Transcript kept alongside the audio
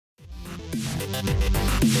Okay,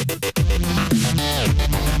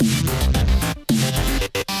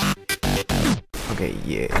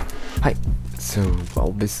 yeah. Hi. So,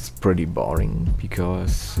 well, this is pretty boring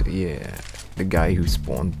because, yeah, the guy who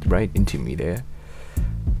spawned right into me there,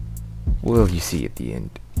 well, you see at the end,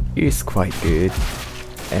 is quite good,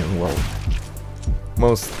 and well,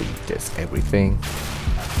 mostly does everything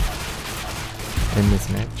in this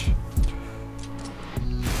match.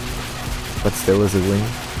 But still is a win.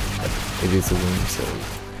 It is a win, so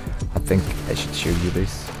I think I should show you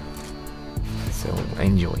this. So,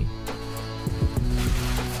 enjoy.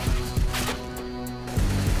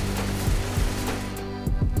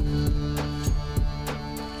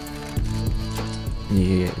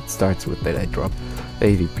 Yeah, it starts with that I drop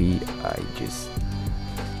AVP I just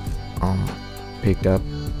picked up.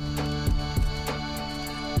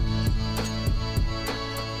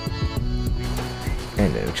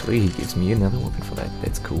 And actually he gives me another weapon for that.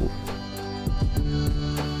 That's cool.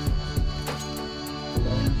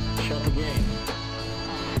 Shut the game.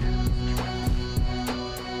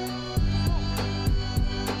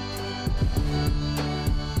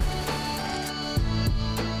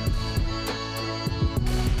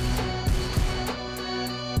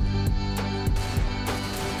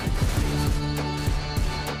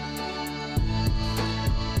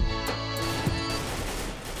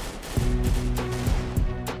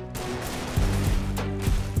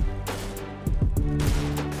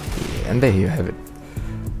 And there you have it.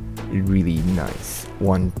 Really nice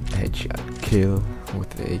one headshot kill with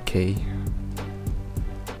the AK.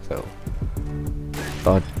 So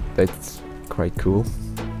thought that's quite cool.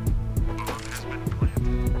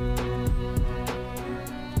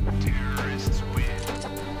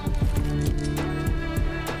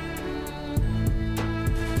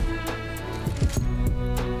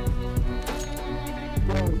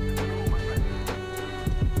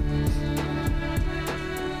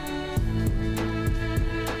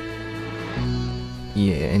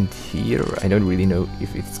 Yeah, and here I don't really know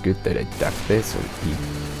if it's good that I duck this so he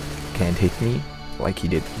can't hit me like he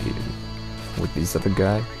did with this other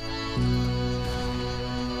guy.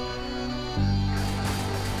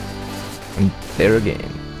 And there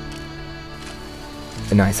again,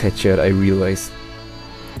 a nice headshot. I realized,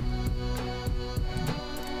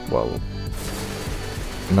 well,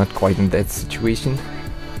 not quite in that situation,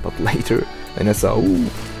 but later, and I saw, ooh,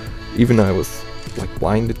 even I was like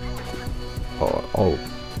blinded. Oh,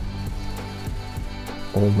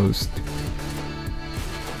 almost.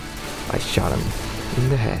 I shot him in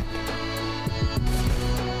the head.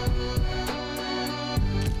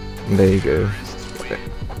 And there you go.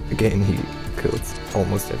 Again, he kills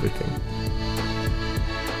almost everything.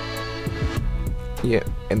 Yeah,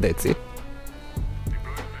 and that's it.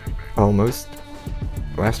 Almost.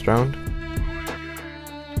 Last round.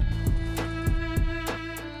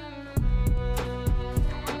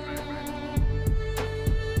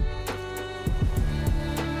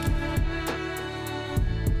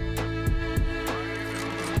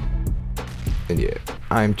 And yeah,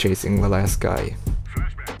 I'm chasing the last guy.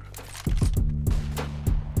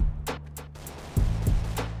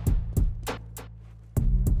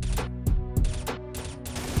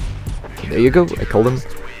 There you go, I killed him.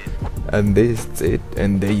 And this is it,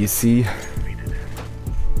 and there you see,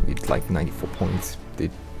 it's like 94 points,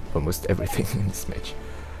 did almost everything in this match.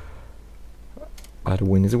 But a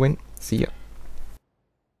win is a win, see ya.